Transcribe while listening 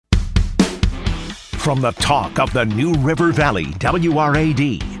From the talk of the New River Valley,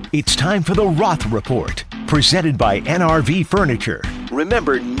 WRAD, it's time for the Roth Report, presented by NRV Furniture.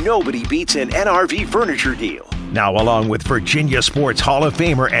 Remember, nobody beats an NRV Furniture deal. Now, along with Virginia Sports Hall of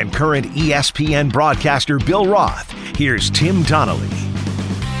Famer and current ESPN broadcaster Bill Roth, here's Tim Donnelly.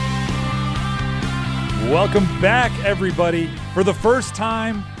 Welcome back, everybody. For the first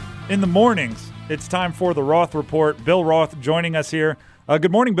time in the mornings, it's time for the Roth Report. Bill Roth joining us here.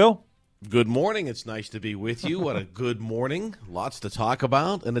 Good morning, Bill. Good morning. It's nice to be with you. What a good morning. Lots to talk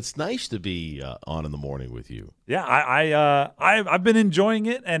about, and it's nice to be on in the morning with you. Yeah, I've been enjoying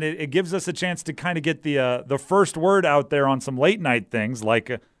it, and it gives us a chance to kind of get the first word out there on some late night things, like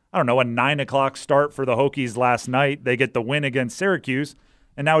a 9 o'clock start for the Hokies last night. They get the win against Syracuse,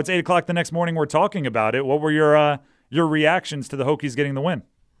 and now it's 8 o'clock the next morning. We're talking about it. What were your reactions to the Hokies getting the win?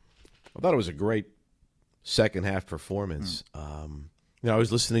 I thought it was a great second half performance. I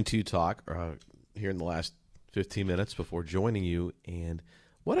was listening to you talk here in the last 15 minutes before joining you, and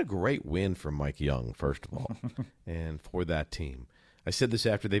what a great win for Mike Young, first of all, and for that team. I said this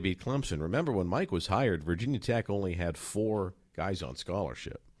after they beat Clemson. Remember, when Mike was hired, Virginia Tech only had 4 guys on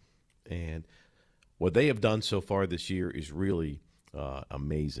scholarship, and what they have done so far this year is really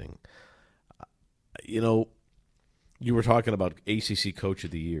amazing. You were talking about ACC Coach of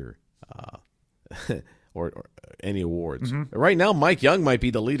the Year. Or any awards. Mm-hmm. Right now, Mike Young might be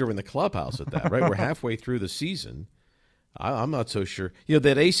the leader in the clubhouse at that, right? We're halfway through the season. I'm not so sure.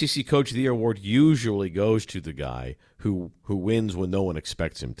 That ACC Coach of the Year award usually goes to the guy who wins when no one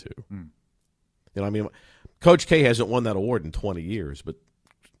expects him to. Coach K hasn't won that award in 20 years, but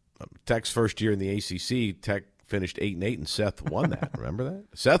Tech's first year in the ACC, Tech finished 8-8, and Seth won that. Remember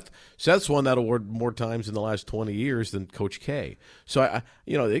that? Seth's won that award more times in the last 20 years than Coach K. So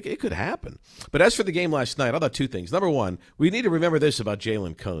it could happen. But as for the game last night, I thought 2 things. Number one, we need to remember this about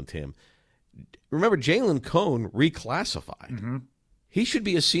Jalen Cone, Tim. Remember, Jalen Cone reclassified. Mm-hmm. He should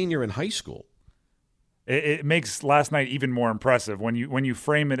be a senior in high school. It makes last night even more impressive when you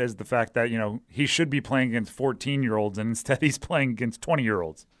frame it as the fact that he should be playing against 14-year-olds, and instead he's playing against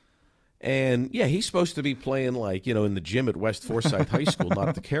 20-year-olds. And, yeah, he's supposed to be playing in the gym at West Forsyth High School, not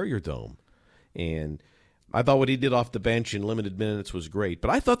at the Carrier Dome. And I thought what he did off the bench in limited minutes was great.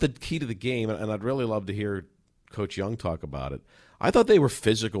 But I thought the key to the game, and I'd really love to hear Coach Young talk about it, I thought they were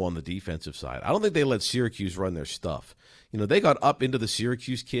physical on the defensive side. I don't think they let Syracuse run their stuff. They got up into the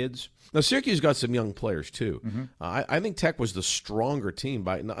Syracuse kids. Now, Syracuse got some young players, too. Mm-hmm. I think Tech was the stronger team,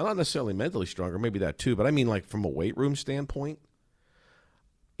 not necessarily mentally stronger, maybe that too, but I mean from a weight room standpoint.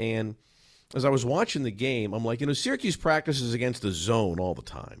 And as I was watching the game, I'm like, Syracuse practices against the zone all the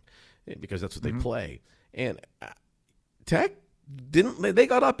time because that's what they play. And Tech they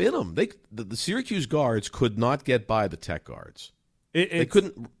got up in them. The Syracuse guards could not get by the Tech guards. They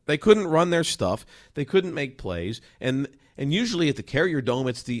couldn't run their stuff. They couldn't make plays. And usually at the Carrier Dome,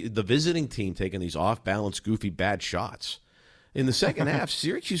 it's the visiting team taking these off-balance, goofy, bad shots. In the second half,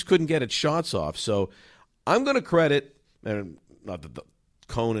 Syracuse couldn't get its shots off. So I'm going to credit, and not that the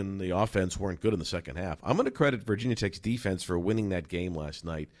Cone and the offense weren't good in the second half. I'm going to credit Virginia Tech's defense for winning that game last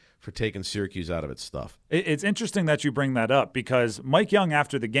night, for taking Syracuse out of its stuff. It's interesting that you bring that up because Mike Young,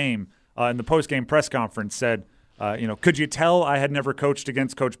 after the game, in the post-game press conference, said, could you tell I had never coached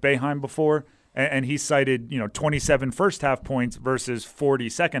against Coach Boeheim before? And he cited, 27 first-half points versus 40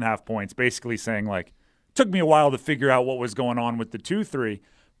 second-half points, basically saying, took me a while to figure out what was going on with the 2-3.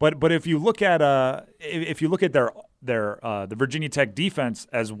 But if you look at the Virginia Tech defense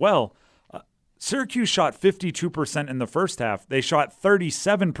as well, Syracuse shot 52% in the first half. They shot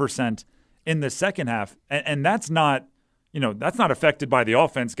 37% in the second half, and that's not affected by the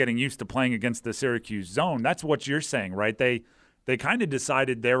offense getting used to playing against the Syracuse zone. That's what you're saying, right? They kind of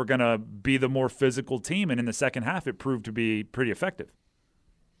decided they were going to be the more physical team, and in the second half, it proved to be pretty effective.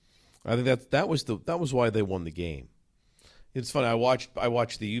 I think that was why they won the game. It's funny. I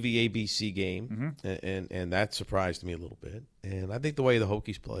watched the UVA BC game, and that surprised me a little bit. And I think the way the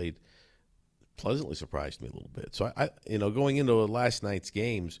Hokies played pleasantly surprised me a little bit. So I going into last night's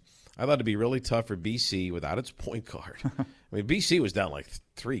games, I thought it'd be really tough for BC without its point guard. I mean, BC was down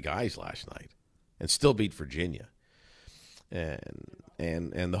 3 guys last night, and still beat Virginia. And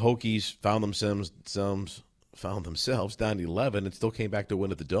the Hokies found themselves down 11 and still came back to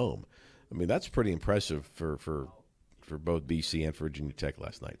win at the Dome. I mean, that's pretty impressive for both BC and for Virginia Tech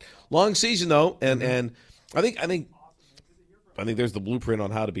last night. Long season though, and I think there's the blueprint on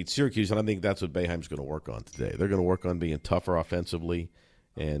how to beat Syracuse, and I think that's what Boeheim's going to work on today. They're going to work on being tougher offensively,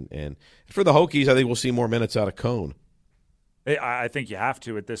 and for the Hokies, I think we'll see more minutes out of Cone. I think you have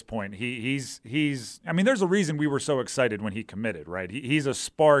to at this point. He's. I mean, there's a reason we were so excited when he committed, right? He's a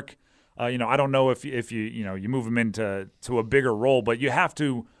spark I don't know if you move him into a bigger role, but you have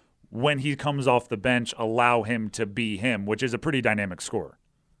to, when he comes off the bench, allow him to be him, which is a pretty dynamic scorer.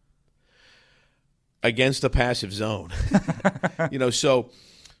 Against a passive zone.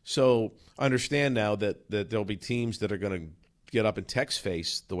 So understand now that there'll be teams that are going to get up in Tech's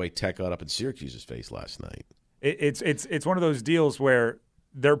face the way Tech got up in Syracuse's face last night. It's one of those deals where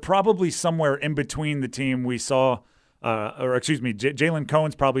they're probably somewhere in between the team we saw, Jalen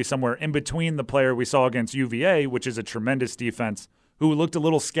Cohen's probably somewhere in between the player we saw against UVA, which is a tremendous defense, who looked a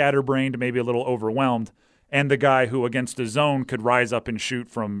little scatterbrained, maybe a little overwhelmed, and the guy who against the zone could rise up and shoot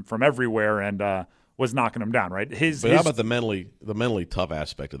from everywhere and was knocking him down, right? But how about the mentally tough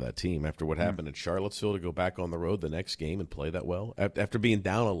aspect of that team after what happened in Charlottesville to go back on the road the next game and play that well after being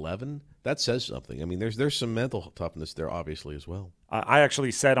down 11? That says something. I mean, there's some mental toughness there, obviously, as well. I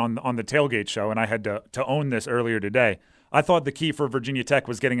actually said on the tailgate show, and I had to own this earlier today, I thought the key for Virginia Tech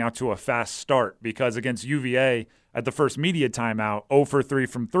was getting out to a fast start because against UVA at the first media timeout, 0 for 3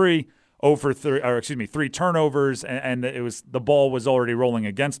 from 3, 3 turnovers, and it was the ball was already rolling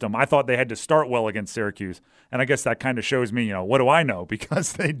against them. I thought they had to start well against Syracuse, and I guess that kind of shows me, what do I know?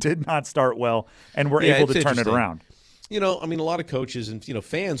 Because they did not start well and were able to turn it around. A lot of coaches and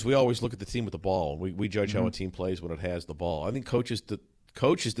fans, we always look at the team with the ball. We judge how a team plays when it has the ball. I think coaches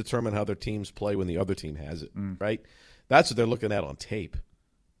determine how their teams play when the other team has it, right? That's what they're looking at on tape.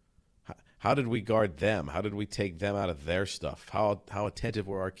 How did we guard them? How did we take them out of their stuff? How attentive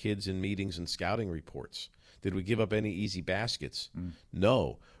were our kids in meetings and scouting reports? Did we give up any easy baskets?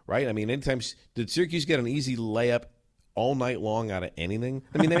 No, right? I mean, did Syracuse get an easy layup all night long out of anything?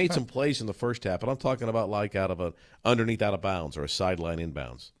 I mean, they made some plays in the first half, but I'm talking about like out of an underneath out of bounds or a sideline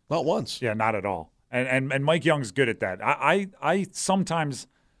inbounds. Not once. Yeah, not at all. And Mike Young's good at that. I sometimes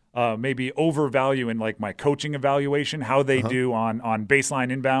maybe overvalue in like my coaching evaluation how they do on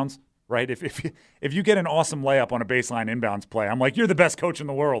baseline inbounds. Right, if you get an awesome layup on a baseline inbounds play, I'm like, you're the best coach in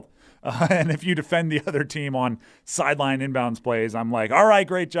the world. And if you defend the other team on sideline inbounds plays, I'm like, all right,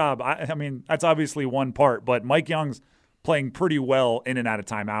 great job. I mean, that's obviously one part, but Mike Young's playing pretty well in and out of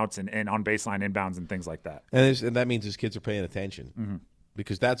timeouts and on baseline inbounds and things like that. And that means his kids are paying attention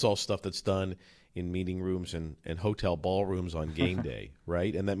because that's all stuff that's done in meeting rooms and hotel ballrooms on game day,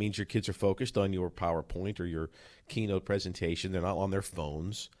 right? And that means your kids are focused on your PowerPoint or your keynote presentation. They're not on their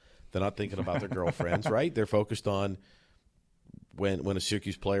phones. They're not thinking about their girlfriends, right? They're focused on when a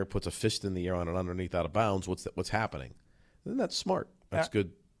Syracuse player puts a fist in the air on an underneath out of bounds, what's happening. And that's smart. That's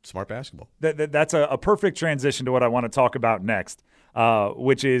good, smart basketball. That's a perfect transition to what I want to talk about next,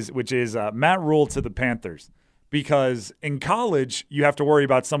 which is Matt Rule to the Panthers. Because in college, you have to worry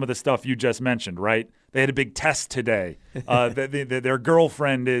about some of the stuff you just mentioned, right? They had a big test today. Their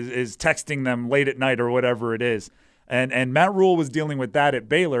girlfriend is texting them late at night or whatever it is. And Matt Rule was dealing with that at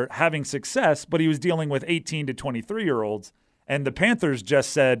Baylor, having success, but he was dealing with 18 to 23-year-olds. And the Panthers just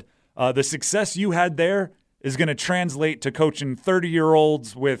said, the success you had there is going to translate to coaching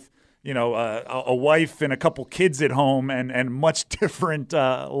 30-year-olds with, a wife and a couple kids at home and much different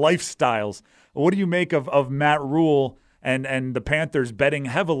lifestyles. What do you make of Matt Rule and the Panthers betting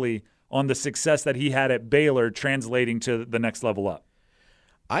heavily on the success that he had at Baylor translating to the next level up?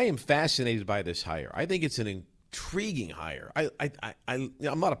 I am fascinated by this hire. I think it's an intriguing hire. I'm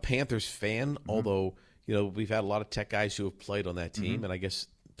not a Panthers fan, although we've had a lot of Tech guys who have played on that team, and I guess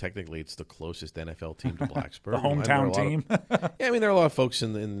technically it's the closest NFL team to Blacksburg. The hometown team. There are a lot of folks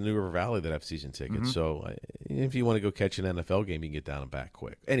in the New River Valley that have season tickets. So if you want to go catch an NFL game, you can get down and back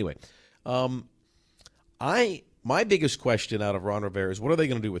quick. Anyway, my biggest question out of Ron Rivera is what are they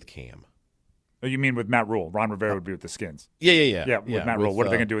going to do with Cam? Oh, you mean with Matt Rule? Ron Rivera would be with the Skins. Yeah. With Matt Rule. What are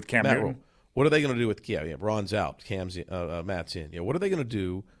they going to do with Cam Newton? Rule. What are they going to do with Ron's out, Cam's Matt's in. What are they going to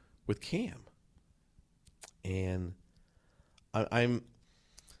do with Cam? And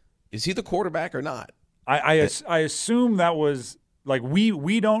is he the quarterback or not? I assume that was like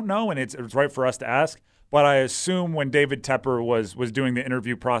we don't know, and it's right for us to ask. But I assume when David Tepper was doing the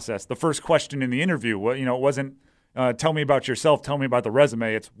interview process, the first question in the interview, it wasn't tell me about yourself, tell me about the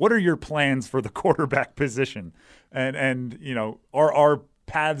resume. It's what are your plans for the quarterback position, and are our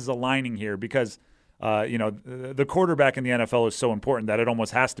paths aligning here because the quarterback in the NFL is so important that it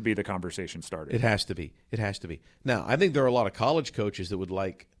almost has to be the conversation starter. It has to be. Now, I think there are a lot of college coaches that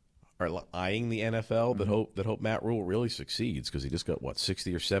are eyeing the NFL that hope Matt Rule really succeeds because he just got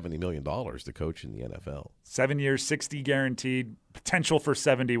 $60 or $70 million to coach in the NFL. 7 years, 60 guaranteed, potential for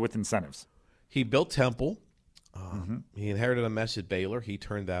 70 with incentives. He built Temple. He inherited a mess at Baylor. He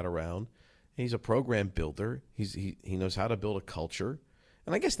turned that around. He's a program builder. He knows how to build a culture.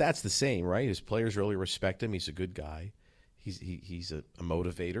 And I guess that's the same, right? His players really respect him. He's a good guy. He's a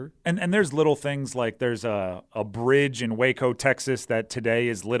motivator. And there's little things like there's a bridge in Waco, Texas that today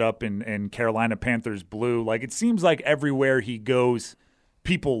is lit up in Carolina Panthers blue. Like it seems like everywhere he goes,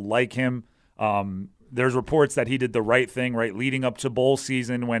 people like him. There's reports that he did the right thing, right, leading up to bowl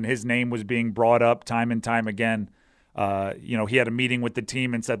season when his name was being brought up time and time again. He had a meeting with the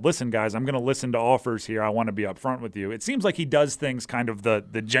team and said, listen, guys, I'm going to listen to offers here. I want to be upfront with you. It seems like he does things kind of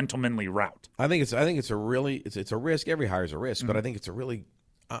the gentlemanly route. I think it's a risk. Every hire is a risk, but I think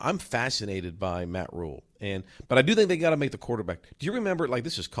I'm fascinated by Matt Rule. But I do think they got to make the quarterback. Do you remember, like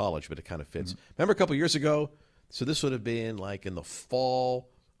this is college, but it kind of fits. Remember a couple years ago? So this would have been like in the fall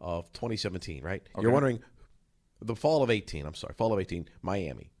of 2017, right? Okay. You're wondering, fall of 18,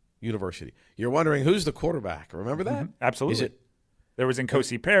 Miami University. You're wondering who's the quarterback. Remember that? Mm-hmm. Absolutely. There was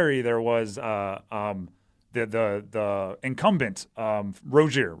Nkosi Perry. There was the incumbent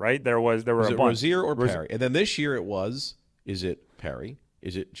Rozier, right? There were a bunch. Rozier or Perry? And then this year is it Perry?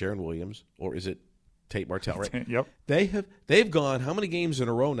 Is it Jaron Williams? Or is it Tate Martell, right? Yep. They've gone how many games in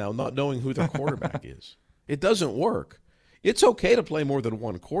a row now not knowing who their quarterback is? It doesn't work. It's okay to play more than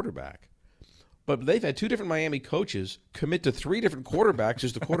one quarterback. But they've had two different Miami coaches commit to three different quarterbacks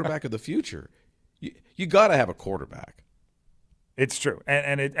as the quarterback of the future. You got to have a quarterback. It's true.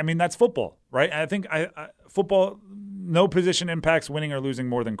 And that's football, right? I think football, no position impacts winning or losing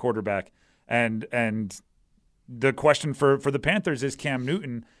more than quarterback. And the question for the Panthers is Cam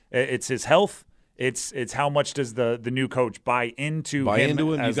Newton. It's his health. It's how much does the new coach buy into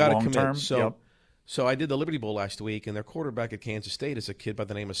him as long-term. So I did the Liberty Bowl last week, and their quarterback at Kansas State is a kid by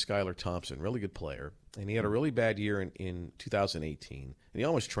the name of Skylar Thompson, really good player. And he had a really bad year in 2018, and he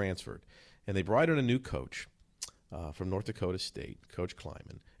almost transferred. And they brought in a new coach from North Dakota State, Coach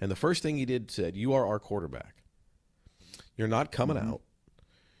Kleiman. And the first thing he did said, you are our quarterback. You're not coming out.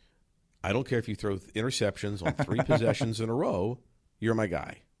 I don't care if you throw interceptions on 3 possessions in a row. You're my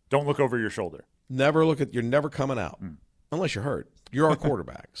guy. Don't look over your shoulder. You're never coming out unless you're hurt. You're our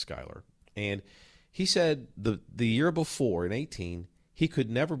quarterback, Skylar. And he said the year before, in 18, he could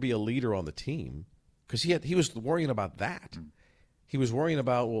never be a leader on the team because he was worrying about that. He was worrying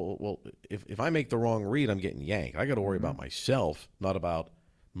about, well, if I make the wrong read, I'm getting yanked. I got to worry about myself, not about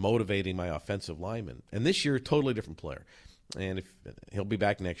motivating my offensive lineman. And this year, totally different player. And he'll be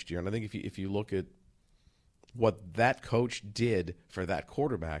back next year. And I think if you look at what that coach did for that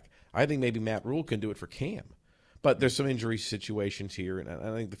quarterback, I think maybe Matt Rule can do it for Cam. But there's some injury situations here, and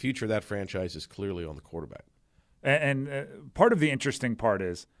I think the future of that franchise is clearly on the quarterback. And part of the interesting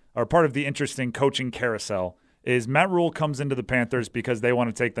coaching carousel is Matt Rule comes into the Panthers because they want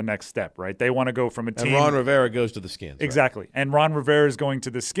to take the next step, right? They want to go from a team. And Ron Rivera goes to the Skins. Exactly. Right? And Ron Rivera is going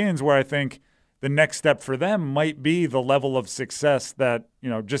to the Skins, where I think the next step for them might be the level of success that,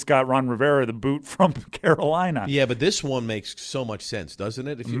 just got Ron Rivera the boot from Carolina. Yeah, but this one makes so much sense, doesn't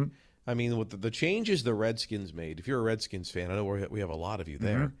it? With the changes the Redskins made, if you're a Redskins fan, I know we have a lot of you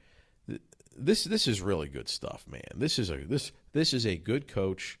there. This is really good stuff, man. This is a good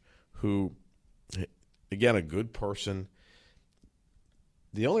coach who, again, a good person.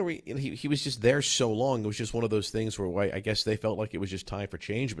 The only he was just there so long, it was just one of those things where I guess they felt like it was just time for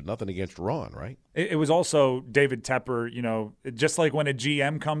change, but nothing against Ron, right? It was also David Tepper, just like when a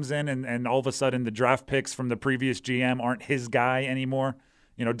GM comes in and all of a sudden the draft picks from the previous GM aren't his guy anymore.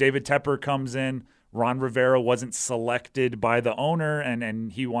 David Tepper comes in. Ron Rivera wasn't selected by the owner,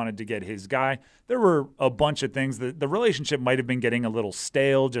 and he wanted to get his guy. There were a bunch of things. The relationship might have been getting a little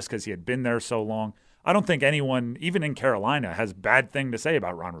stale just because he had been there so long. I don't think anyone, even in Carolina, has a bad thing to say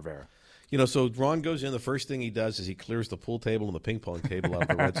about Ron Rivera. So Ron goes in, the first thing he does is he clears the pool table and the ping pong table out of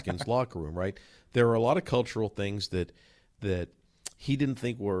the Redskins locker room, right? There are a lot of cultural things that he didn't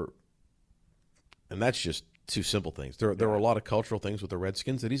think were, and that's just two simple things. There are a lot of cultural things with the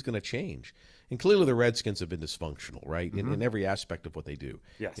Redskins that he's going to change. And clearly the Redskins have been dysfunctional, right, in every aspect of what they do.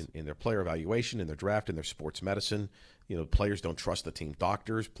 Yes. In their player evaluation, in their draft, in their sports medicine. Players don't trust the team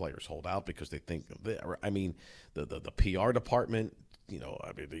doctors. Players hold out because they think the PR department,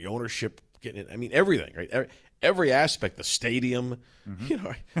 the ownership, everything, right? Every aspect, the stadium,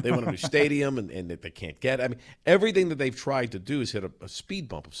 they want a new stadium and they can't get. Everything that they've tried to do is hit a speed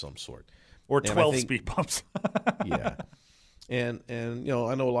bump of some sort. Or 12 speed bumps. Yeah. And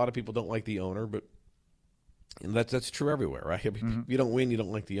I know a lot of people don't like the owner, but that's true everywhere, right? If you don't win, you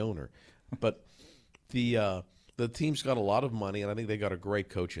don't like the owner. But the team's got a lot of money, and I think they got a great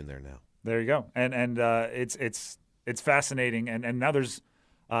coach in there now. There you go. And it's fascinating. And now there's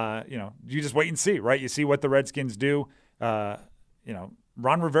you just wait and see, right? You see what the Redskins do. Ron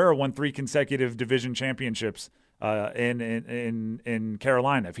Rivera won 3 consecutive division championships in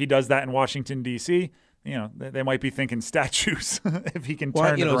Carolina. If he does that in Washington, D.C., they might be thinking statues if he can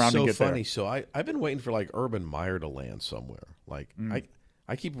turn it around and get funny. there. So I've been waiting for like Urban Meyer to land somewhere. Like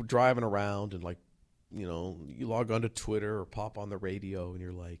I keep driving around and you log onto Twitter or pop on the radio and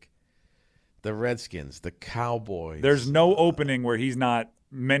you're like, the Redskins, the Cowboys. There's no opening where he's not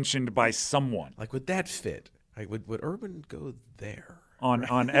mentioned by someone. Like, would that fit? Like, would Urban go there?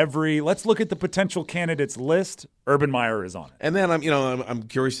 On every, let's look at the potential candidates list. Urban Meyer is on it. And then I'm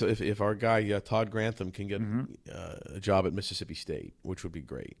curious if our guy Todd Grantham can get a job at Mississippi State, which would be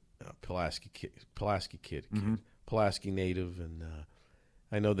great. Pulaski kid, Pulaski native, and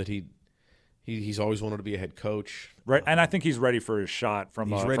I know that he's always wanted to be a head coach. Right, and I think he's ready for his shot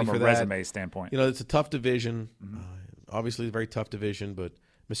from a resume standpoint. It's a tough division. Obviously, a very tough division, but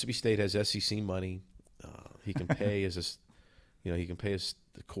Mississippi State has SEC money. He can pay his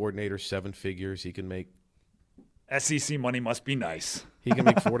the coordinator 7 figures. He can make SEC money must be nice. He can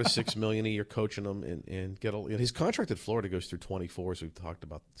make $4 to $6 million a year coaching them and get his contract at Florida goes through 24, as we've talked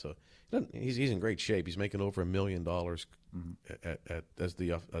about. So he's in great shape. He's making over $1 million as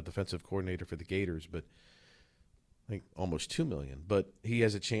the defensive coordinator for the Gators, but I think almost $2 million. But he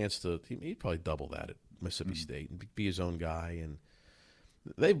has a chance he'd probably double that at Mississippi State and be his own guy. And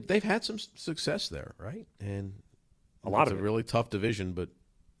they've had some success there, right? And it's a really tough division, but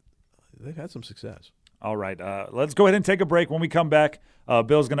they've had some success. All right, let's go ahead and take a break. When we come back,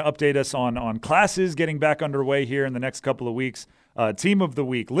 Bill's going to update us on classes getting back underway here in the next couple of weeks, team of the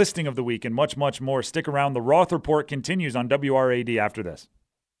week, listing of the week, and much, much more. Stick around. The Roth Report continues on WRAD after this.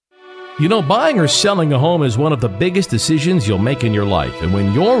 Buying or selling a home is one of the biggest decisions you'll make in your life. And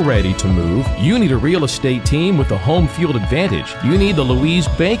when you're ready to move, you need a real estate team with a home field advantage. You need the Louise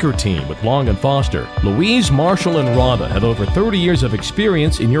Baker team with Long & Foster. Louise, Marshall, and Rhonda have over 30 years of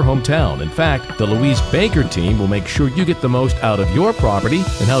experience in your hometown. In fact, the Louise Baker team will make sure you get the most out of your property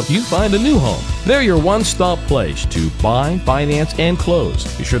and help you find a new home. They're your one-stop place to buy, finance, and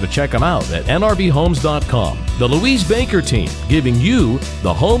close. Be sure to check them out at nrvhomes.com. The Louise Baker team, giving you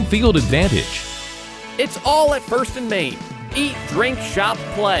the home field advantage. It's all at First and Main. Eat, drink, shop,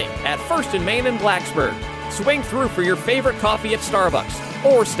 play at First and Main in Blacksburg. Swing through for your favorite coffee at Starbucks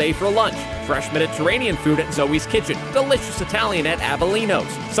or stay for lunch. Fresh Mediterranean food at Zoe's Kitchen. Delicious Italian at Avellino's.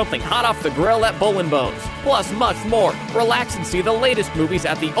 Something hot off the grill at Bull & Bones. Plus much more. Relax and see the latest movies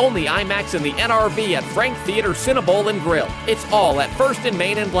at the only IMAX in the NRV at Frank Theater Cinnabole and Grill. It's all at First and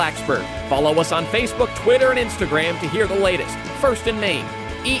Main in Blacksburg. Follow us on Facebook, Twitter, and Instagram to hear the latest. First and Main.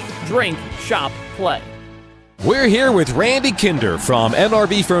 Eat, drink, shop, play. We're here with Randy Kinder from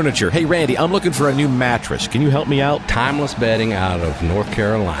NRV Furniture. Hey, Randy, I'm looking for a new mattress. Can you help me out? Timeless Bedding out of North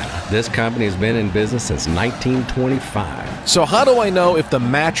Carolina. This company has been in business since 1925. So how do I know if the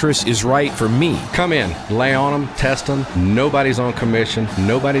mattress is right for me? Come in, lay on them, test them. Nobody's on commission.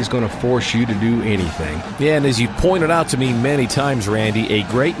 Nobody's going to force you to do anything. Yeah, and as you pointed out to me many times, Randy, a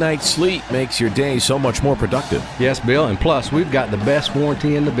great night's sleep makes your day so much more productive. Yes, Bill, and plus, we've got the best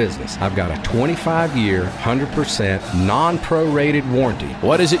warranty in the business. I've got a 25-year, 100% non-prorated warranty.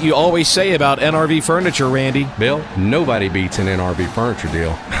 What is it you always say about NRV Furniture, Randy? Bill, nobody beats an NRV Furniture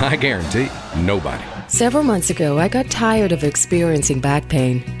deal. I guarantee nobody. Several months ago, I got tired of experiencing back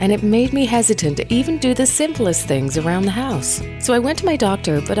pain, and it made me hesitant to even do the simplest things around the house. So I went to my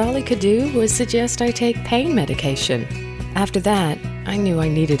doctor, but all he could do was suggest I take pain medication. After that, I knew I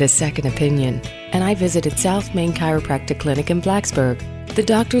needed a second opinion, and I visited South Main Chiropractic Clinic in Blacksburg. The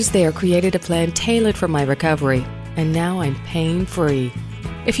doctors there created a plan tailored for my recovery, and now I'm pain-free.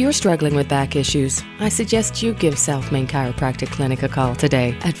 If you're struggling with back issues, I suggest you give South Main Chiropractic Clinic a call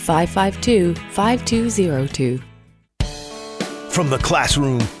today at 552-5202. From the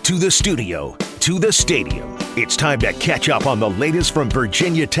classroom to the studio to the stadium, it's time to catch up on the latest from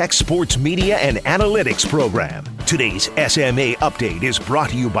Virginia Tech Sports Media and Analytics program. Today's SMA update is brought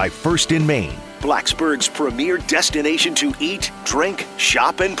to you by First and Main, Blacksburg's premier destination to eat, drink,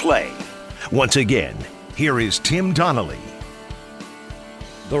 shop, and play. Once again, here is Tim Donnelly.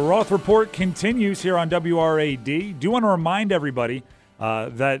 The Roth Report continues here on WRAD. Do want to remind everybody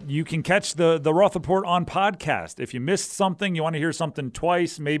that you can catch the Roth Report on podcast. If you missed something, you want to hear something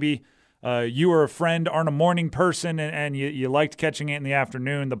twice, maybe you or a friend aren't a morning person and you liked catching it in the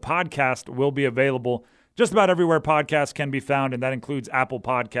afternoon, the podcast will be available just about everywhere podcasts can be found, and that includes Apple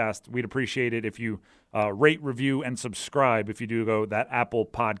Podcasts. We'd appreciate it if you rate, review, and subscribe if you do go that Apple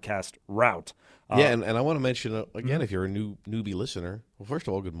Podcast route. Yeah, and I want to mention, again, if you're a newbie listener, well, first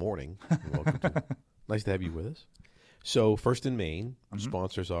of all, good morning. Welcome to, nice to have you with us. So First in Maine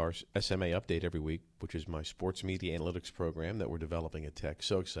sponsors our SMA Update every week, which is my sports media analytics program that we're developing at Tech.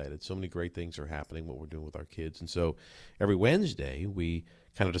 So excited. So many great things are happening, what we're doing with our kids. And so every Wednesday, we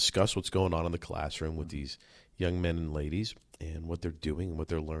kind of discuss what's going on in the classroom with these young men and ladies and what they're doing and what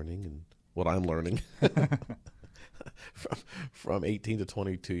they're learning and what I'm learning from 18 to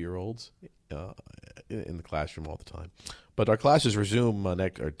 22-year-olds in the classroom all the time. But our classes resume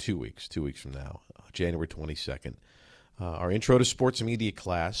 2 weeks from now, January 22nd. Our Intro to Sports Media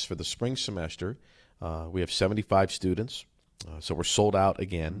class for the spring semester, we have 75 students, so we're sold out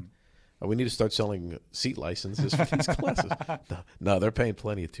again. We need to start selling seat licenses for these classes. No, they're paying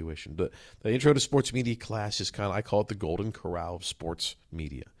plenty of tuition. But the Intro to Sports Media class is kind of, I call it the golden corral of sports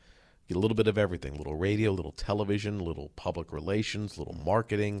media. Get a little bit of everything, a little radio, a little television, a little public relations, a little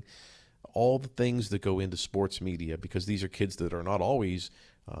marketing, all the things that go into sports media, because these are kids that are not always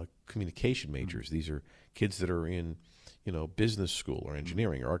communication majors. These are kids that are in business school or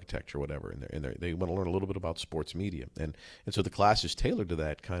engineering or architecture or whatever, and they want to learn a little bit about sports media. And so the class is tailored to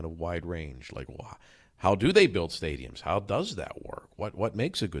that kind of wide range. Like, well, how do they build stadiums? How does that work? What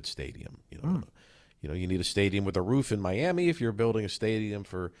makes a good stadium? You need a stadium with a roof in Miami. If you're building a stadium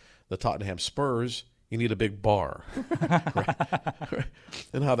for the Tottenham Spurs, you need a big bar. Right.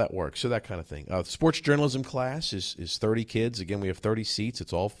 And how that works. So that kind of thing. The sports journalism class is 30 kids. Again, we have 30 seats.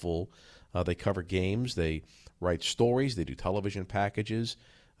 It's all full. They cover games. They write stories. They do television packages.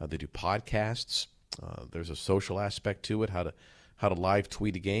 They do podcasts. There's a social aspect to it, how to live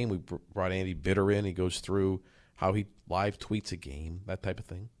tweet a game. We brought Andy Bitter in. He goes through how he live tweets a game, that type of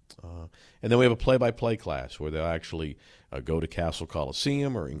thing. And then we have a play-by-play class where they'll actually go to Castle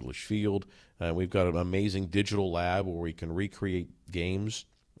Coliseum or English Field. We've got an amazing digital lab where we can recreate games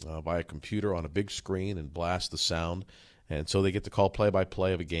by a computer on a big screen and blast the sound. And so they get to call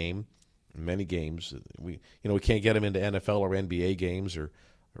play-by-play of a game. Many games. We can't get them into NFL or NBA games or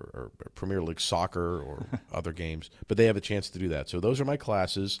Premier League soccer or other games, but they have a chance to do that. So those are my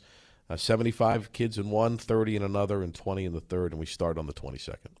classes, 75 kids in one, 30 in another, and 20 in the third, and we start on the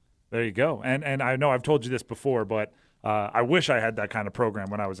 22nd. There you go. And I know I've told you this before, but I wish I had that kind of program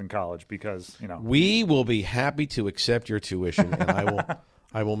when I was in college because, We will be happy to accept your tuition, and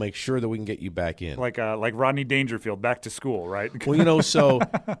I will make sure that we can get you back in. Like Rodney Dangerfield, back to school, right? Well,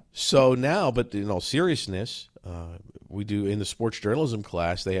 so now, but in all seriousness, we do in the sports journalism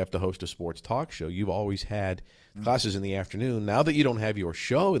class, they have to host a sports talk show. You've always had classes in the afternoon. Now that you don't have your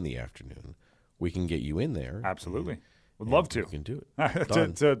show in the afternoon, we can get you in there. Absolutely. Would love to. You can do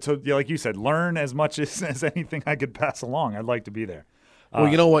it. to like you said, learn as much as anything I could pass along. I'd like to be there. Well,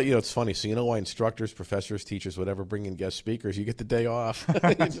 you know what? It's funny. So you know why instructors, professors, teachers, whatever, bring in guest speakers, you get the day off.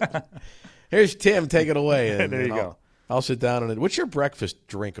 Here's Tim. Take it away. And, there you go. I'll sit down on it. What's your breakfast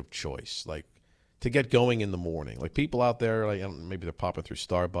drink of choice, like to get going in the morning? Like people out there, like maybe they're popping through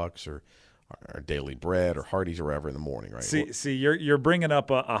Starbucks or Daily Bread or Hardee's or wherever in the morning, right? See, you're bringing up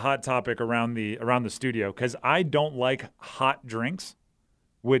a hot topic around the studio because I don't like hot drinks,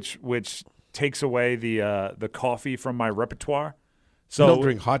 which takes away the coffee from my repertoire. So you don't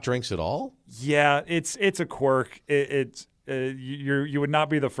drink hot drinks at all? Yeah, it's a quirk. You would not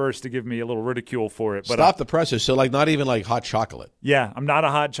be the first to give me a little ridicule for it. But stop the presses. So not even like hot chocolate. Yeah, I'm not a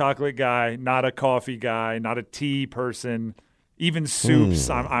hot chocolate guy, not a coffee guy, not a tea person. Even soups,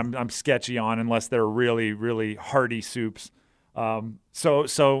 I'm sketchy on unless they're really, really hearty soups.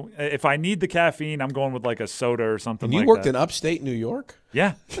 So if I need the caffeine, I'm going with like a soda or something. And you worked in upstate New York?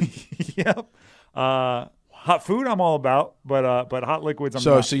 Yeah. Yep. Hot food I'm all about, but hot liquids I'm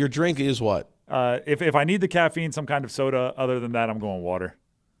not. So your drink is what? If I need the caffeine, some kind of soda. Other than that, I'm going water.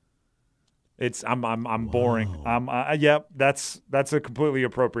 I'm boring. Yep. That's a completely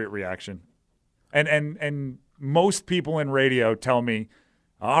appropriate reaction. And most people in radio tell me,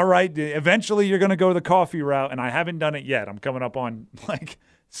 all right, eventually you're going to go the coffee route, and I haven't done it yet. I'm coming up on like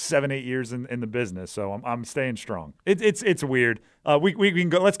 7-8 years in the business, so I'm staying strong. It's weird. We can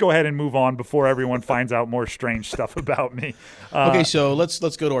go. Let's go ahead and move on before everyone finds out more strange stuff about me. Okay, so let's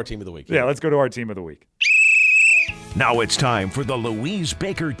go to our team of the week. Yeah, let's go to our team of the week. Now it's time for the Louise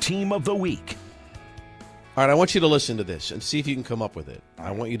Baker Team of the Week. All right, I want you to listen to this and see if you can come up with it.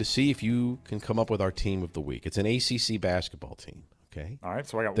 I want you to see if you can come up with our team of the week. It's an ACC basketball team, okay? All right,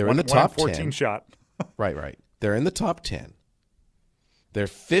 so I got They're in the top 14 10. shot. Right. They're in the top 10. They're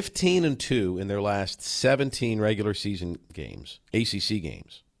 15-2 in their last 17 regular season games, ACC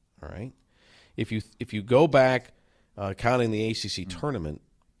games, all right? If you go back counting the ACC tournament,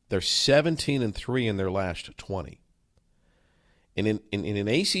 they're 17-3 in their last 20. And in an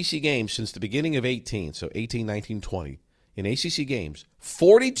ACC game since the beginning of 18, so 18, 19, 20, in ACC games,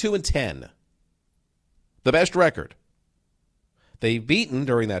 42-10, the best record They've beaten,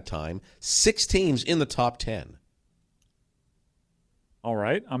 during that time, 6 teams in the top 10. All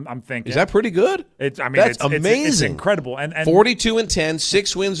right, I'm thinking. Is that pretty good? That's amazing. It's incredible. And 42-10,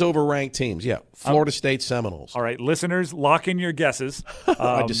 6 wins over ranked teams. Yeah, Florida State Seminoles. All right, listeners, lock in your guesses.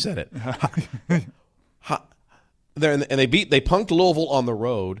 I just said it. They punked Louisville on the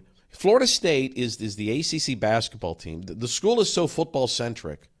road. Florida State is the ACC basketball team. The school is so football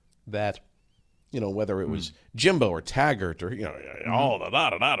centric that, whether it was Jimbo or Taggart or all the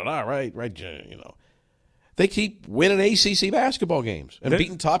right. They keep winning ACC basketball games and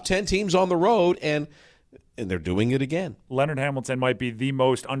beating top 10 teams on the road, and they're doing it again. Leonard Hamilton might be the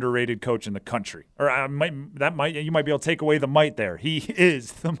most underrated coach in the country. Or you might be able to take away the might there. He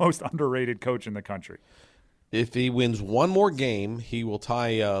is the most underrated coach in the country. If he wins one more game, he will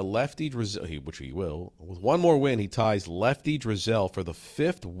tie Lefty Drizel, which he will. With one more win, he ties Lefty Drizel for the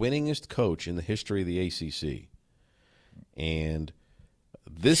 5th winningest coach in the history of the ACC. And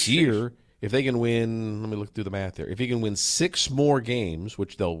this year, if they can win, let me look through the math there. If he can win 6 more games,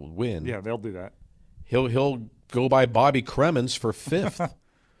 which they'll win. Yeah, they'll do that. He'll go by Bobby Cremins for 5th.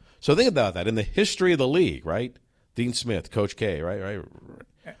 So think about that. In the history of the league, right? Dean Smith, Coach K, right?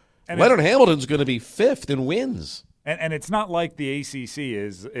 And Leonard Hamilton's going to be 5th in wins. And it's not like the ACC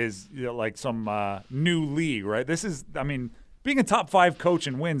is like some new league, right? This is, being a top 5 coach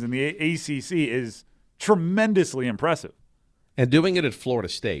in wins in the ACC is tremendously impressive. And doing it at Florida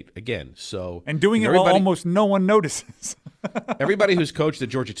State, again. And doing it while almost no one notices. Everybody who's coached at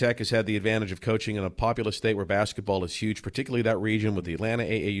Georgia Tech has had the advantage of coaching in a populous state where basketball is huge, particularly that region with the Atlanta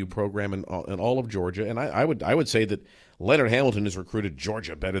AAU program and all of Georgia. And I would say that Leonard Hamilton has recruited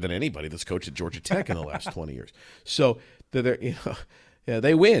Georgia better than anybody that's coached at Georgia Tech in the last 20 years. So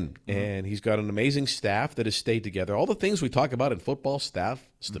they win, and he's got an amazing staff that has stayed together. All the things we talk about in football, staff,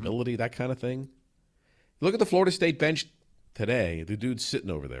 stability, that kind of thing. Look at the Florida State bench today. The dude's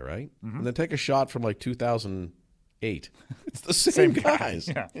sitting over there, right? Mm-hmm. And then take a shot from like 2008. It's the same guys.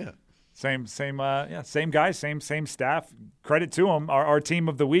 Yeah. Same guys, same staff. Credit to them. Our team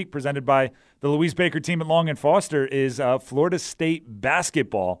of the week, presented by the Louise Baker team at Long and Foster, is Florida State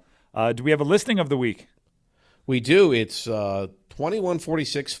basketball. Do we have a listing of the week? We do. It's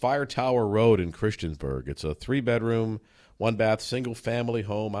 2146 Fire Tower Road in Christiansburg. It's a 3-bedroom, 1-bath, single-family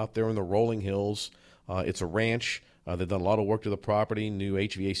home out there in the rolling hills. It's a ranch. They've done a lot of work to the property, new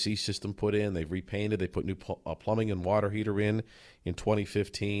HVAC system put in. They've repainted. They put new plumbing and water heater in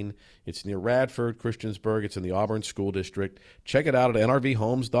 2015. It's near Radford, Christiansburg. It's in the Auburn School District. Check it out at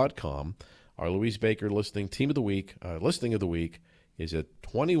nrvhomes.com. Our Louise Baker listing of the week is at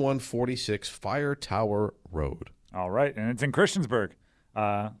 2146 Fire Tower Road. All right, and it's in Christiansburg.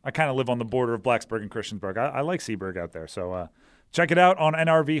 I kind of live on the border of Blacksburg and Christiansburg. I like Seaburg out there, so check it out on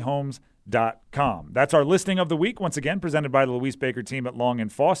nrvhomes.com. That's our listing of the week, once again presented by the Louise Baker team at Long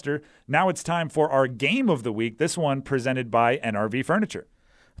and Foster. Now it's time for our game of the week, this one presented by NRV Furniture.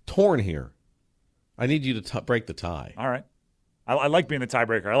 Torn here. I need you to break the tie. All right. I like being the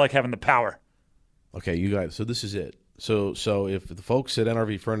tiebreaker. I like having the power. Okay, you guys, so this is it. So if the folks at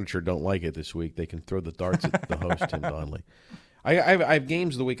NRV Furniture don't like it this week, they can throw the darts at the host, Tim Donnelly. I have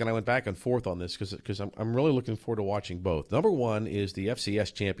games of the week, and I went back and forth on this because I'm really looking forward to watching both. Number one is the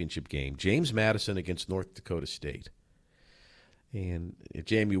FCS championship game, James Madison against North Dakota State. And if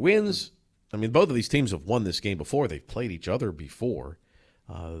JMU wins, both of these teams have won this game before. They've played each other before.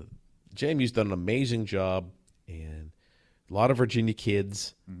 JMU's done an amazing job, and a lot of Virginia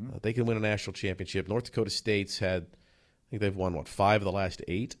kids. Mm-hmm. They can win a national championship. North Dakota State's had, I think they've won, 5 of the last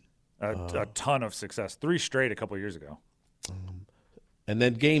 8? A ton of success. 3 straight a couple of years ago. And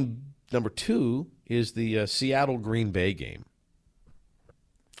then game number 2 is the Seattle-Green Bay game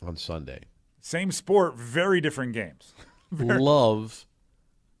on Sunday. Same sport, very different games. I love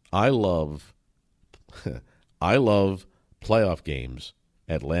playoff games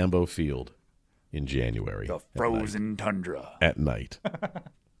at Lambeau Field in January. The frozen tundra. At night,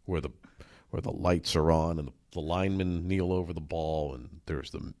 where the lights are on and the linemen kneel over the ball and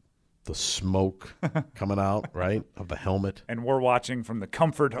there's the smoke coming out, right, of the helmet. And we're watching from the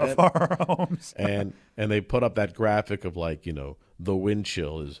comfort of our homes. and they put up that graphic of the wind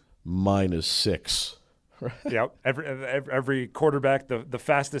chill is -6. Right? Yeah, every quarterback, the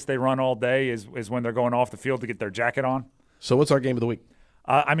fastest they run all day is when they're going off the field to get their jacket on. So what's our game of the week?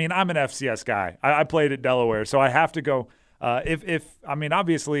 I'm an FCS guy. I played at Delaware, so I have to go.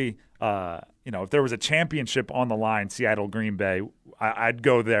 Obviously, if there was a championship on the line, Seattle Green Bay, I'd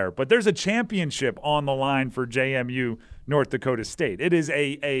go there. But there's a championship on the line for JMU North Dakota State. It is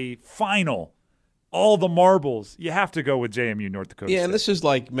a final. All the marbles. You have to go with JMU North Dakota State. Yeah, and this is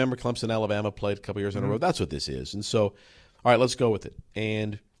like, remember Clemson, Alabama played a couple years in a row. That's what this is. And so All right, let's go with it.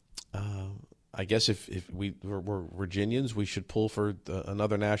 And I guess if we're Virginians, we should pull for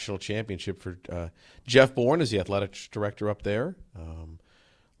another national championship for Jeff Bourne is the athletics director up there.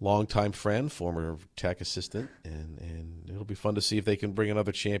 Longtime friend, former tech assistant, and it'll be fun to see if they can bring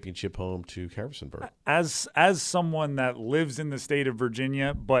another championship home to Harrisonburg. As someone that lives in the state of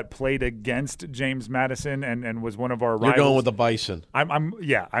Virginia but played against James Madison and was one of our rivals. You're going with the Bison. I'm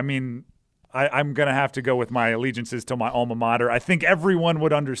going to have to go with my allegiances to my alma mater. I think everyone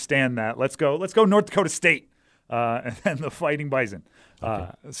would understand that. Let's go North Dakota State and the Fighting Bison.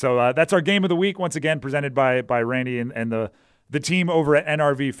 Okay. So that's our game of the week, once again, presented by Randy and the team over at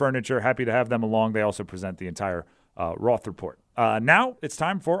NRV Furniture. Happy to have them along. They also present the entire Roth Report. Now it's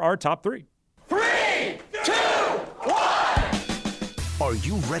time for our top 3. 3, 2, 1! Are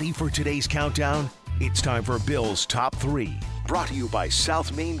you ready for today's countdown? It's time for Bill's Top 3. Brought to you by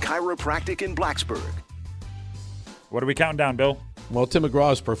South Main Chiropractic in Blacksburg. What are we counting down, Bill? Well, Tim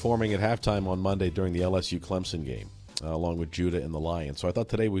McGraw is performing at halftime on Monday during the LSU-Clemson game, along with Judah and the Lions. So I thought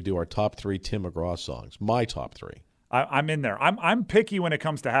today we'd do our top 3 Tim McGraw songs. My top 3. I'm in there. I'm picky when it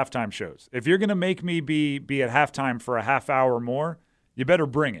comes to halftime shows. If you're going to make me be at halftime for a half hour more, you better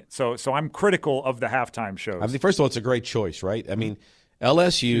bring it. So I'm critical of the halftime shows. I mean, first of all, it's a great choice, right? I mean,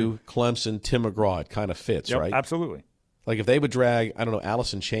 LSU, Clemson, Tim McGraw, it kind of fits, right? Absolutely. Like if they would drag, I don't know,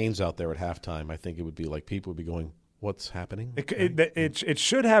 Allison Chains out there at halftime, I think it would be like people would be going, what's happening? It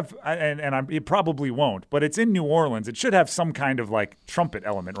should have, it probably won't, but it's in New Orleans. It should have some kind of like trumpet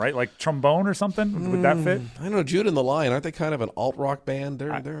element, right? Like trombone or something. Would that fit? I don't know. Jude and the Lion, aren't they kind of an alt rock band?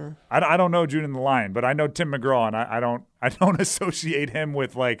 I don't know Jude and the Lion, but I know Tim McGraw, and I don't associate him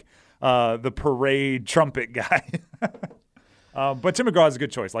with like the parade trumpet guy. But Tim McGraw is a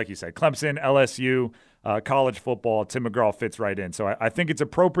good choice, like you said. Clemson, LSU, college football, Tim McGraw fits right in. So I think it's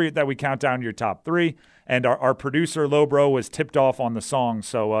appropriate that we count down your top 3. And our producer, Lobro, was tipped off on the song,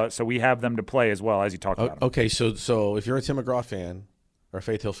 so we have them to play as well as you talk about them. Okay, so if you're a Tim McGraw fan or a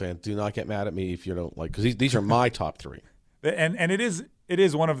Faith Hill fan, do not get mad at me if you don't like, because these are my top 3. And it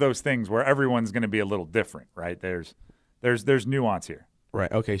is one of those things where everyone's going to be a little different, right? There's nuance here.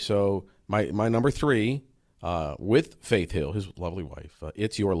 Right. Okay. So my number 3 with Faith Hill, his lovely wife,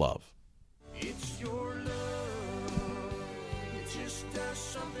 It's Your Love. It's your love. It just does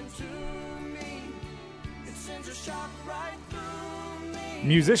something to me. It sends a shock right through me.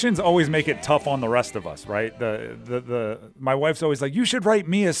 Musicians always make it tough on the rest of us, right? My wife's always like, you should write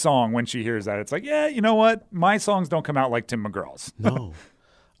me a song when she hears that. It's like, yeah, you know what? My songs don't come out like Tim McGraw's. No.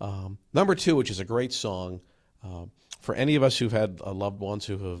 Number 2, which is a great song, for any of us who've had loved ones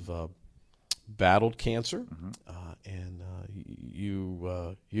who have battled cancer, and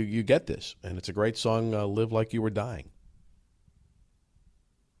you get this, and it's a great song, Live Like You Were Dying.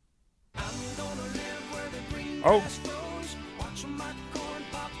 Oh.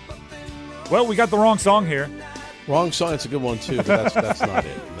 Well, we got the wrong song here. Wrong song. It's a good one, too, but that's not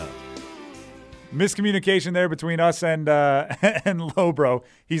it. No. Miscommunication there between us and Lobro.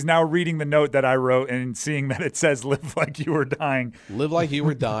 He's now reading the note that I wrote and seeing that it says "Live Like You Were Dying." Live Like You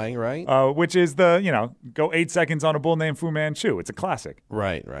Were Dying, right? Which is go 8 seconds on a bull named Fu Manchu. It's a classic.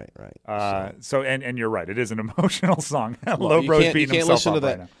 Right. So you're right. It is an emotional song. Well, Lobro's beating himself up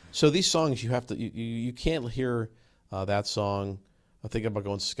right now. So these songs, you have to you can't hear that song. I think about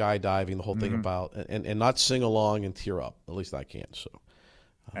going skydiving, the whole thing about and not sing along and tear up. At least I can't. So.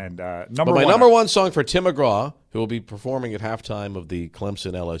 And number one song for Tim McGraw, who will be performing at halftime of the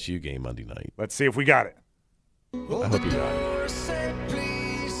Clemson LSU game Monday night. Let's see if we got it. I hope you got it. Said,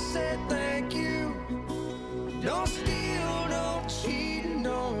 please, said thank you. Don't steal, don't cheat, and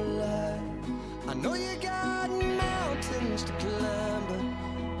don't lie. I know you got mountains to climb,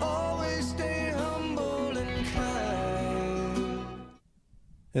 but always stay humble and kind.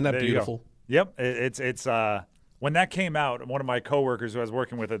 Isn't that beautiful? Yep, it's when that came out, one of my coworkers who I was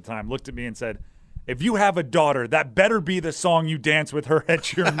working with at the time looked at me and said, if you have a daughter, that better be the song you dance with her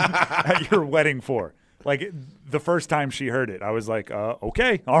at your wedding for. Like, the first time she heard it, I was like,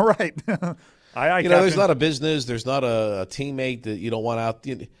 okay, all right. There's not a business, there's not a teammate that you don't want out.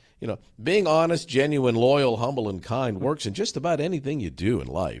 Being honest, genuine, loyal, humble, and kind works in just about anything you do in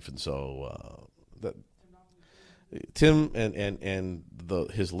life. And so Tim and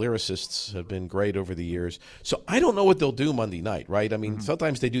his lyricists have been great over the years. So I don't know what they'll do Monday night, right? I mean,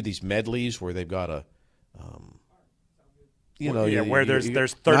 sometimes they do these medleys where they've got where there's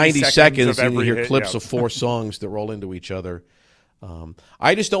 30 90 seconds of and you hear hit, clips of 4 songs that roll into each other.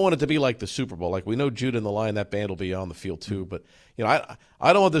 I just don't want it to be like the Super Bowl. Like, we know Jude and the Lion, that band will be on the field too. But I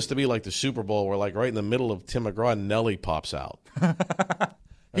don't want this to be like the Super Bowl where, like, right in the middle of Tim McGraw, Nelly pops out.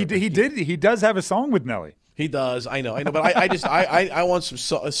 He does have a song with Nelly. He does. I know. But I want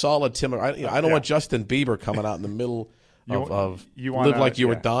some solid Tim. I don't want Justin Bieber coming out in the middle of you Live Like You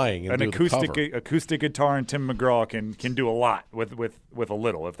Were Dying. And an acoustic guitar and Tim McGraw can do a lot with a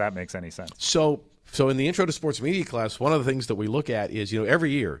little, if that makes any sense. So in the Intro to Sports Media class, one of the things that we look at is,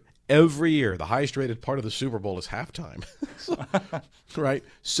 every year, the highest rated part of the Super Bowl is halftime. Right?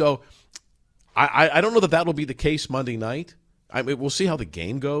 So I don't know that will be the case Monday night. I mean, we'll see how the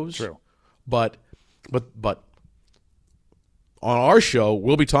game goes. True. But on our show,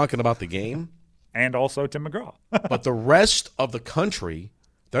 we'll be talking about the game. And also Tim McGraw. But the rest of the country,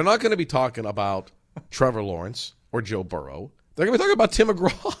 they're not going to be talking about Trevor Lawrence or Joe Burrow. They're going to be talking about Tim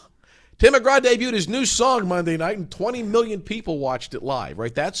McGraw. Tim McGraw debuted his new song Monday night, and 20 million people watched it live,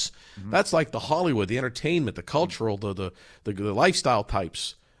 right? That's like the Hollywood, the entertainment, the cultural, the lifestyle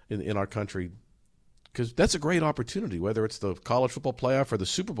types in our country. Because that's a great opportunity, whether it's the college football playoff or the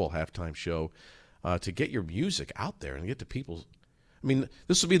Super Bowl halftime show, to get your music out there and get to people. I mean,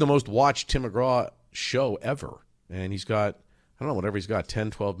 this will be the most watched Tim McGraw show ever. And he's got, I don't know, whatever he's got,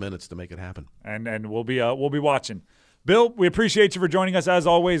 10, 12 minutes to make it happen. And we'll be watching. Bill, we appreciate you for joining us as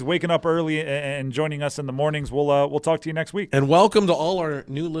always, waking up early and joining us in the mornings. We'll talk to you next week. And welcome to all our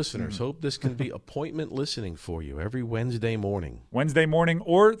new listeners. Hope this can be appointment listening for you every Wednesday morning. Wednesday morning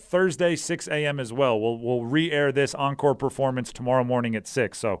or Thursday 6 a.m. as well. We'll re-air this encore performance tomorrow morning at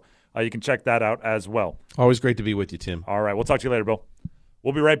 6. So you can check that out as well. Always great to be with you, Tim. All right. We'll talk to you later, Bill.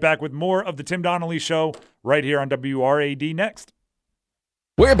 We'll be right back with more of the Tim Donnelly Show right here on WRAD next.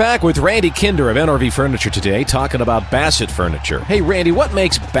 We're back with Randy Kinder of NRV Furniture today, talking about Bassett Furniture. Hey, Randy, what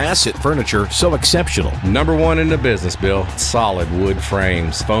makes Bassett Furniture so exceptional? Number one in the business, Bill. Solid wood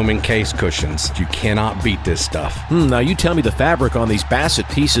frames, foaming case cushions. You cannot beat this stuff. Now, you tell me the fabric on these Bassett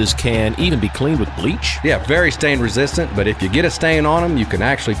pieces can even be cleaned with bleach? Yeah, very stain resistant, but if you get a stain on them, you can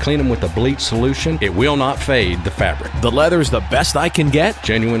actually clean them with a bleach solution. It will not fade the fabric. The leather's the best I can get?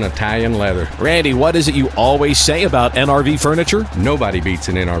 Genuine Italian leather. Randy, what is it you always say about NRV Furniture? Nobody beats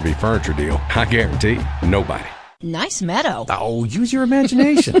an NRV Furniture deal. I guarantee nobody. Nice meadow. Oh, use your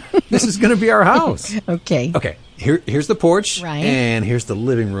imagination. This is going to be our house. Okay. Okay, here's the porch. Right. And here's the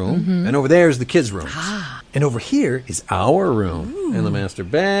living room. And over there is the kids' room. And over here is our room. Ooh. And the master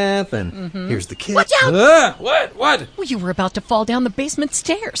bath. And here's the kids. Watch out! What? Well, you were about to fall down the basement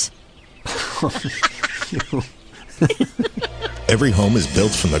stairs. Every home is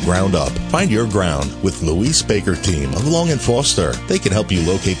built from the ground up. Find your ground with Louise Baker team of Long & Foster. They can help you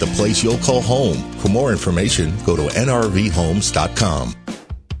locate the place you'll call home. For more information, go to nrvhomes.com.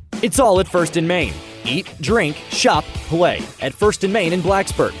 It's all at First & Main. Eat, drink, shop, play at First & Main in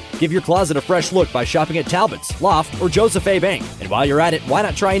Blacksburg. Give your closet a fresh look by shopping at Talbot's, Loft, or Joseph A. Bank. And while you're at it, why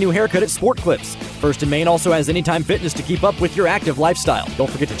not try a new haircut at Sport Clips? First & Main also has Anytime Fitness to keep up with your active lifestyle.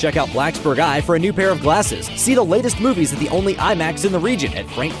 Don't forget to check out Blacksburg Eye for a new pair of glasses. See the latest movies at the only IMAX in the region at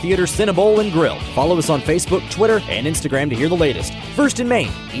Frank Theater Cinnabole and Grill. Follow us on Facebook, Twitter, and Instagram to hear the latest. First &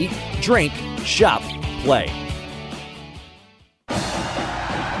 Main. Eat, drink, shop, play.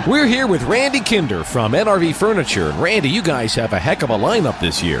 We're here with Randy Kinder from NRV Furniture. Randy, you guys have a heck of a lineup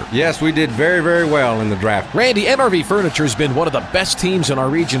this year. Yes, we did very, very well in the draft. Randy, NRV Furniture has been one of the best teams in our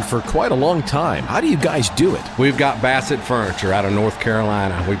region for quite a long time. How do you guys do it? We've got Bassett Furniture out of North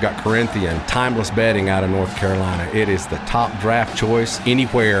Carolina. We've got Corinthian, Timeless Bedding out of North Carolina. It is the top draft choice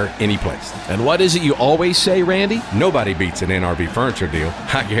anywhere, anyplace. And what is it you always say, Randy? Nobody beats an NRV Furniture deal.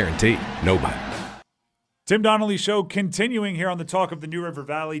 I guarantee nobody. Tim Donnelly Show continuing here on the Talk of the New River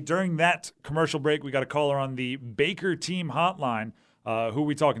Valley. During that commercial break, we got a caller on the Baker Team hotline. Who are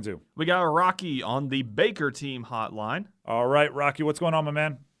we talking to? We got Rocky on the Baker Team hotline. All right, Rocky, what's going on, my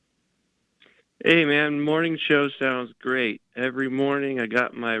man? Hey, man, morning show sounds great. Every morning I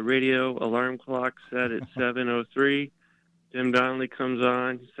got my radio alarm clock set at 7:03. Tim Donnelly comes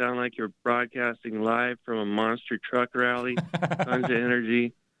on. You sound like you're broadcasting live from a monster truck rally. Tons of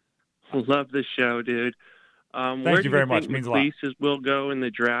energy. Love the show, dude. Thank you very much. Means a lot. McLeese will go in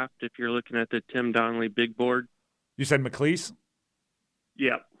the draft if you're looking at the Tim Donnelly big board. You said McLeese?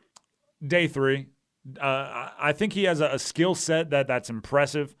 Yeah. Day 3. I think he has a skill set that's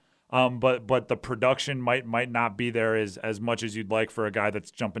impressive, but the production might not be there as much as you'd like for a guy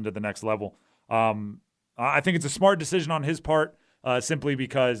that's jumping to the next level. I think it's a smart decision on his part. Simply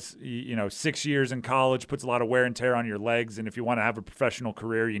because 6 years in college puts a lot of wear and tear on your legs, and if you want to have a professional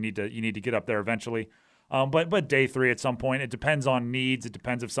career, you need to get up there eventually. But day 3 at some point, it depends on needs. It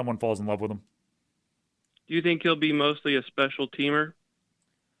depends if someone falls in love with him. Do you think he'll be mostly a special teamer?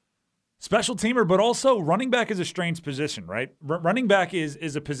 Special teamer, but also running back is a strange position, right? Running back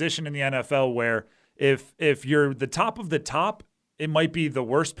is a position in the NFL where if you're the top of the top, it might be the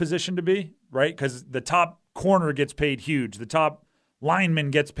worst position to be, right? Because the top corner gets paid huge. The top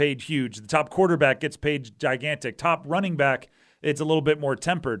lineman gets paid huge. The top quarterback gets paid gigantic. Top running back, it's a little bit more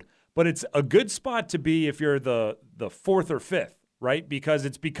tempered. But it's a good spot to be if you're the fourth or fifth, right? Because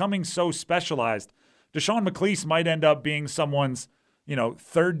it's becoming so specialized. Deshaun McClease might end up being someone's,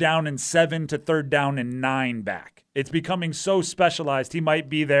 3rd down and 7 to 3rd down and 9 back. It's becoming so specialized. He might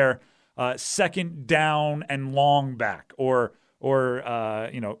be their 2nd down and long back, or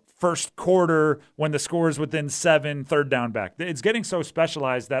first quarter when the score is within 7, 3rd down back. It's getting so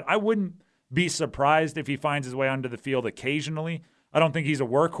specialized that I wouldn't be surprised if he finds his way onto the field occasionally. I don't think he's a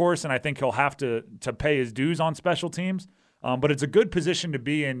workhorse, and I think he'll have to pay his dues on special teams. But it's a good position to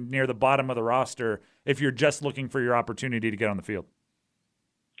be in near the bottom of the roster if you're just looking for your opportunity to get on the field.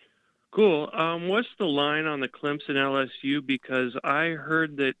 Cool. What's the line on the Clemson LSU? Because I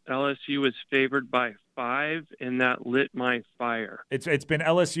heard that LSU was favored by 5, and that lit my fire. It's been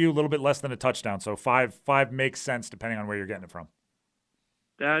LSU a little bit less than a touchdown, so 5 makes sense depending on where you're getting it from.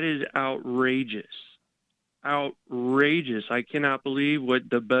 That is outrageous. Outrageous. I cannot believe what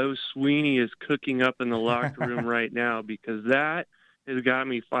DeBo Sweeney is cooking up in the locker room right now, because that has got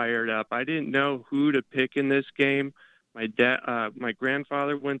me fired up. I didn't know who to pick in this game. My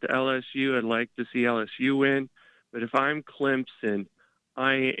grandfather went to LSU. I'd like to see LSU win, but if I'm Clemson,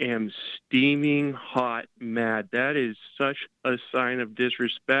 I am steaming hot mad. That is such a sign of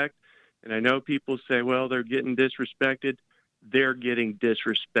disrespect. And I know people say, well, they're getting disrespected. They're getting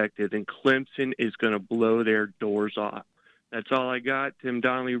disrespected, and Clemson is going to blow their doors off. That's all I got. Tim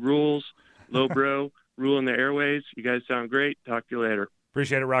Donnelly rules. Lowbro, ruling the airways. You guys sound great. Talk to you later.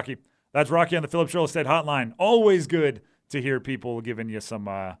 Appreciate it, Rocky. That's Rocky on the Phillips Real Estate Hotline. Always good to hear people giving you some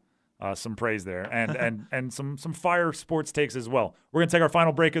praise there and some fire sports takes as well. We're going to take our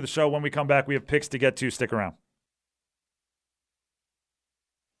final break of the show. When we come back, we have picks to get to. Stick around.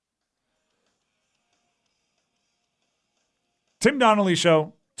 Tim Donnelly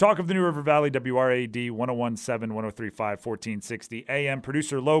Show, talk of the New River Valley, WRAD 101.7, 103.5, 1460 AM.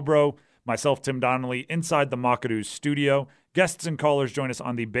 Producer Lowbro, myself, Tim Donnelly, inside the Makadoos studio. Guests and callers join us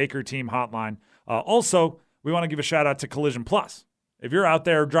on the Baker Team Hotline. Also, we want to give a shout out to Collision Plus. If you're out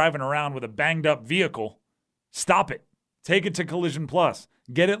there driving around with a banged up vehicle, stop it. Take it to Collision Plus.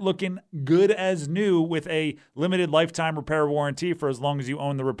 Get it looking good as new with a limited lifetime repair warranty for as long as you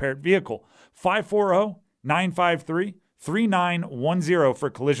own the repaired vehicle. 540-953-3910 for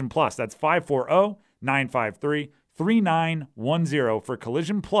Collision Plus. That's 540-953-3910 for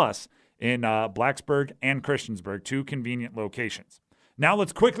Collision Plus in Blacksburg and Christiansburg, 2 convenient locations. Now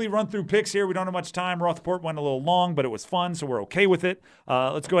let's quickly run through picks here. We don't have much time. Roth Report went a little long, but it was fun, so we're okay with it.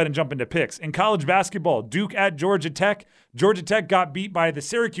 Let's go ahead and jump into picks. In college basketball, Duke at Georgia Tech. Georgia Tech got beat by the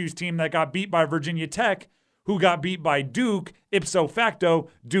Syracuse team that got beat by Virginia Tech, who got beat by Duke. Ipso facto,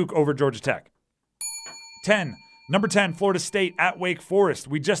 Duke over Georgia Tech. 10. Number 10, Florida State at Wake Forest.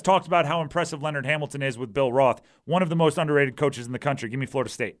 We just talked about how impressive Leonard Hamilton is with Bill Roth, one of the most underrated coaches in the country. Give me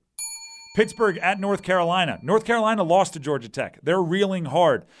Florida State. Pittsburgh at North Carolina. North Carolina lost to Georgia Tech. They're reeling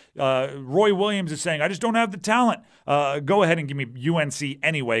hard. Roy Williams is saying, I just don't have the talent. Go ahead and give me UNC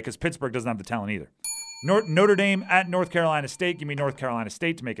anyway, because Pittsburgh doesn't have the talent either. Notre Dame at North Carolina State. Give me North Carolina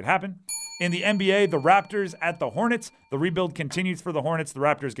State to make it happen. In the NBA, the Raptors at the Hornets. The rebuild continues for the Hornets. The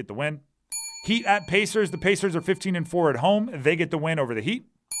Raptors get the win. Heat at Pacers. The Pacers are 15-4 at home. They get the win over the Heat.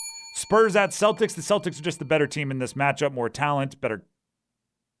 Spurs at Celtics. The Celtics are just the better team in this matchup. More talent, better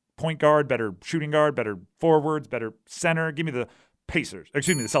point guard, better shooting guard, better forwards, better center. Give me the Pacers.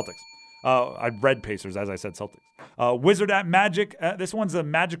 Excuse me, the Celtics. I read Pacers as I said Celtics. Wizard at Magic. This one's a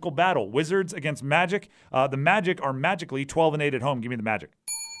magical battle. Wizards against Magic. The Magic are magically 12-8 at home. Give me the Magic.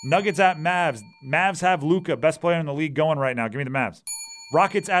 Nuggets at Mavs. Mavs have Luka, best player in the league going right now. Give me the Mavs.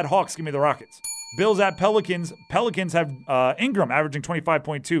 Rockets at Hawks. Give me the Rockets. Bills at Pelicans. Pelicans have Ingram averaging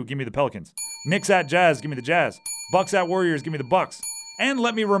 25.2. Give me the Pelicans. Knicks at Jazz. Give me the Jazz. Bucks at Warriors. Give me the Bucks. And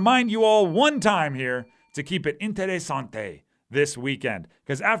let me remind you all one time here to keep it interesante this weekend.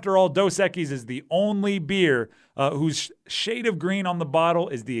 Because after all, Dos Equis is the only beer whose shade of green on the bottle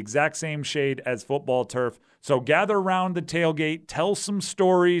is the exact same shade as football turf. So gather around the tailgate, tell some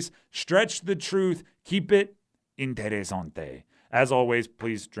stories, stretch the truth, keep it interesante. As always,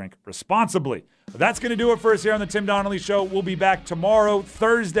 please drink responsibly. That's going to do it for us here on the Tim Donnelly Show. We'll be back tomorrow,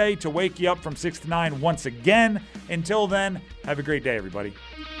 Thursday, to wake you up from 6 to 9 once again. Until then, have a great day, everybody.